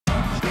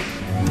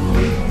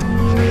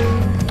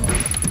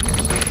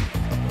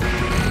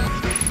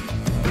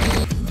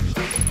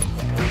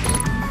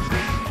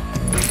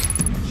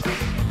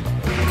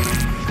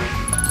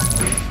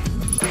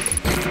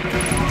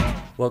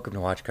Welcome to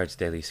WatchGuard's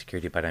Daily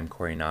Security Byte. I'm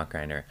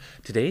Nachreiner.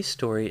 Today's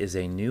story is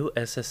a new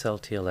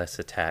SSL TLS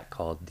attack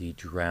called the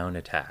Drown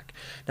attack.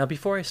 Now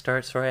before I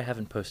start, sorry I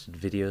haven't posted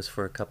videos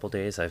for a couple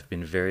days. I've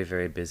been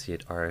very busy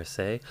at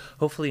RSA.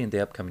 Hopefully in the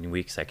upcoming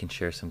weeks I can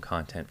share some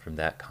content from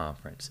that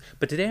conference.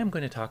 But today I'm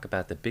going to talk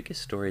about the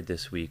biggest story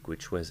this week,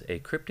 which was a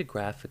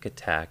cryptographic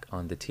attack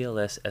on the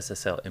TLS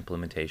SSL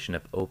implementation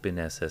of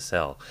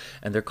OpenSSL.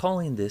 And they're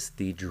calling this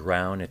the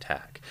Drown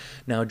attack.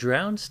 Now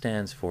Drown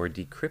stands for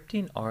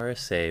Decrypting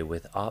RSA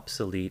with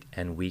Obsolete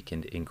and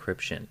Weakened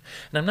Encryption.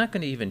 And I'm not going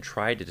to even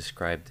try to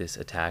describe this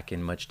attack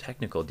in much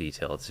technical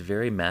detail. It's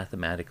very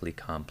mathematically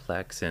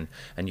complex, and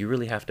you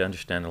really have to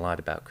understand a lot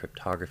about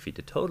cryptography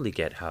to totally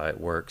get how it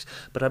works.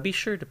 But I'll be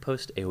sure to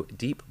post a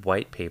deep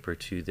white paper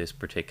to this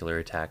particular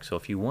attack, so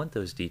if you want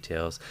those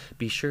details,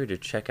 be sure to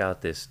check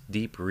out this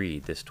deep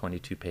read, this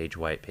 22-page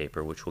white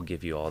paper, which will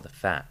give you all the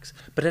facts.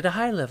 But at a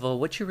high level,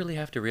 what you really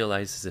have to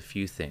realize is a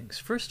few things.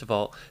 First of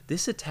all,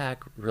 this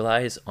attack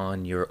relies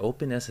on your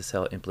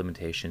OpenSSL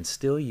implementation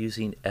still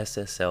using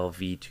SSL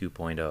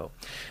v2.0.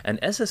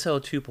 And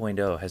SSL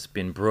 2.0 has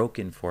been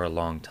broken for a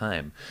long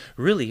time.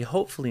 Really,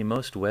 hopefully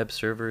most web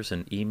servers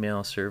and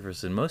email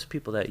servers and most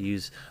people that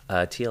use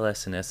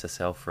TLS and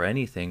SSL for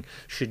anything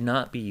should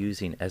not be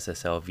using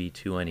SSL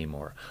v2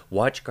 anymore.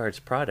 WatchGuard's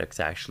products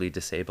actually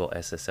disable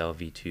SSL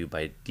v2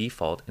 by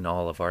default in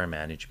all of our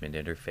management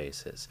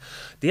interfaces.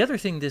 The other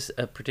thing this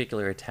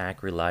particular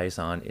attack relies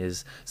on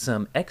is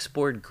some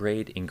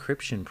export-grade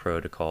encryption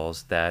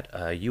protocols that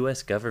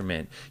US government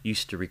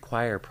used to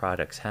require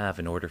products have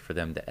in order for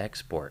them to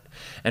export.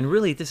 And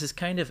really, this is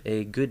kind of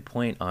a good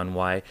point on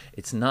why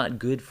it's not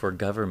good for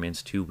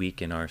governments to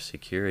weaken our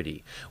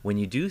security. When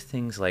you do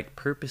things like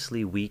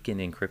purposely weaken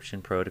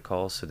encryption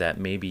protocols so that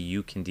maybe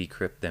you can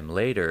decrypt them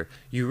later,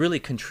 you really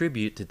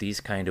contribute to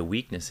these kind of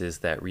weaknesses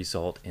that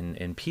result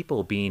in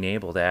people being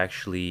able to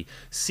actually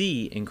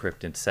see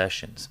encrypted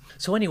sessions.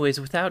 So anyways,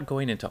 without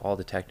going into all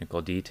the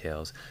technical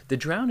details, the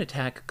Drown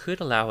attack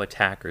could allow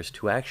attackers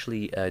to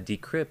actually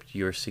decrypt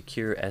your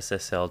secure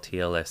SSL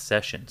TLS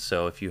session.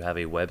 So if you have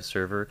a web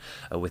server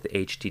with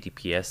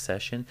HTTPS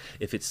session,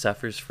 if it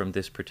suffers from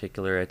this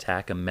particular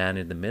attack, a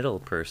man-in-the-middle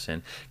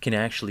person can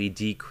actually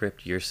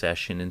decrypt your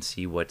session and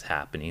see what's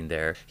happening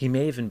there. He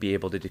may even be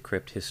able to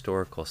decrypt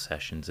historical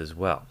sessions as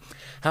well.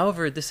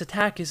 However, this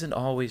attack isn't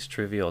always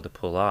trivial to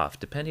pull off.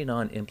 Depending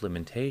on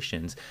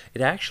implementations,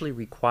 it actually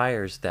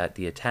requires that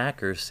the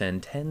attacker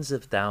send tens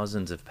of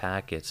thousands of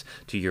packets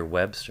to your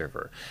web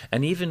server.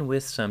 And even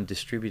with some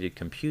distributed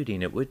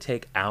computing, it would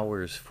take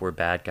hours for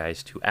bad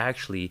guys to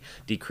actually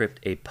decrypt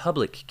a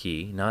public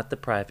key, not the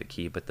private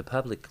key, but the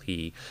public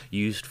key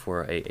used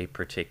for a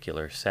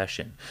particular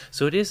session.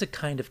 So it is a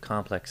kind of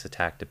complex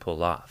attack to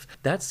pull off.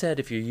 That said,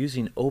 if you're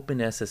using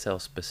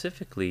OpenSSL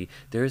specifically,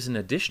 there is an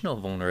additional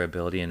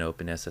vulnerability in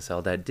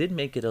OpenSSL that did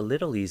make it a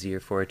little easier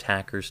for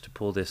attackers to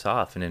pull this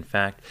off. And in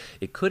fact,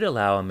 it could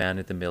allow a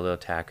man-in-the-middle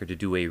attacker to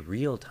do a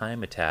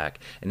real-time attack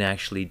and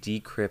actually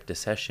decrypt a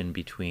session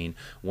between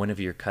one of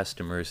your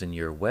customers and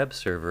your web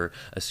server,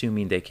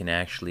 assuming they can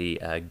actually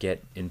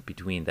get in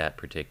between that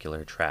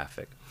particular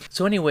traffic.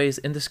 So anyways,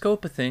 in the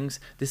scope of things,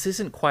 this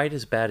isn't quite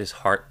as bad as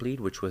Heartbleed,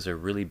 which was a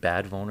really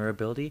bad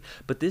vulnerability,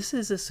 but this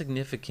is a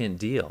significant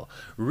deal.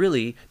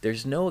 Really,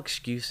 there's no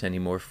excuse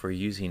anymore for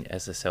using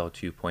SSL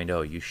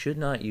 2.0. You should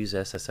not use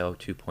SSL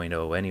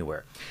 2.0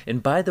 anywhere.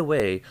 And by the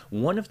way,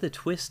 one of the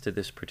twists to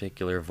this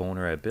particular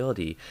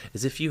vulnerability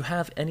is if you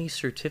have any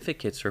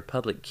certificates or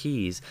public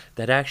keys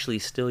that actually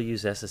still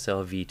use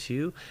SSL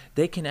v2,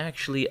 they can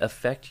actually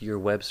affect your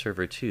web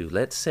server too.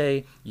 Let's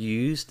say you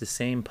use the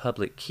same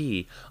public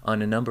key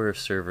on a number of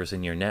servers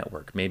in your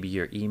network, maybe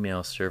your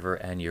email server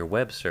and your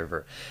web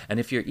server. And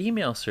if your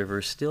email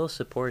server still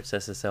supports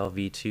SSL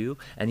v2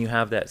 and you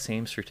have that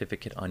same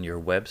certificate on your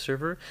web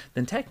server,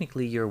 then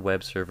technically your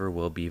web server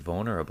will be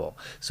vulnerable.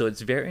 So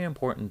it's very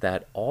important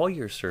that all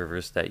your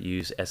servers that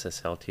use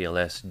SSL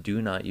TLS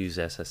do not use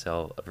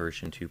SSL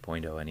version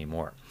 2.0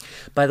 anymore.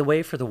 By the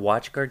way, for the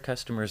WatchGuard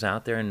customers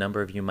out there, a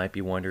number of you might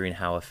be wondering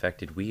how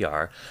affected we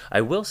are. I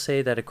will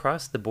say that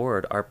across the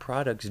board, our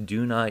products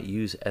do not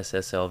use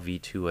SSL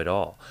v2 at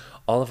all.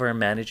 All of our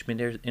management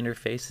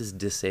interfaces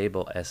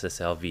disable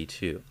SSL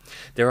v2.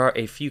 There are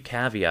a few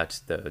caveats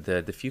though.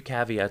 The few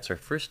caveats are,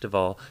 first of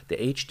all, the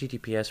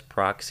HTTPS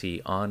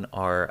proxy on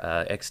our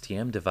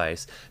XTM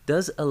device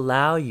does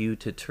allow you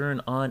to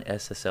turn on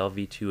SSL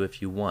v2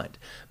 if you want.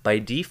 By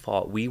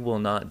default, we will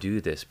not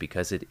do this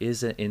because it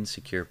is an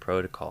insecure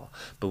protocol,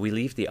 but we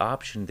leave the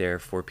option there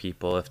for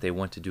people if they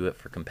want to do it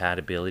for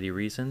compatibility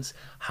reasons.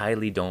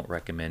 Highly don't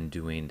recommend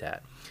doing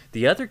that.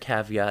 The other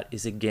caveat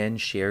is again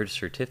shared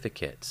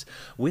certificates.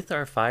 With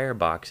our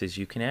fireboxes,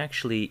 you can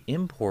actually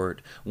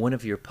import one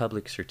of your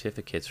public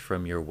certificates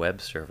from your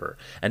web server.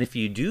 And if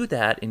you do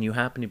that and you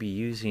happen to be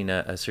using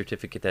a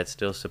certificate that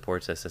still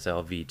supports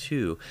SSL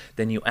v2,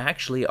 then you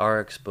actually are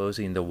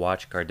exposing the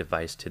WatchGuard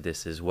device to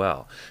this as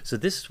well. So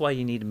this is why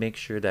you need to make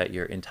sure that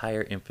your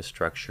entire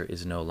infrastructure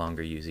is no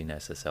longer using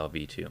SSL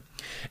v2.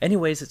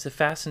 Anyways, it's a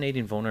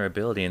fascinating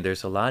vulnerability, and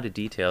there's a lot of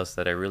details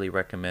that I really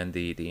recommend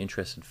the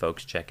interested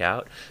folks check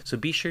out. So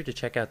be sure to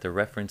check out the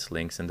reference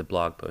links and the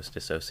blog post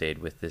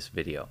associated with this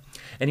video.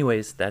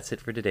 Anyways, that's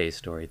it for today's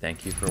story.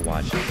 Thank you for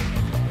watching.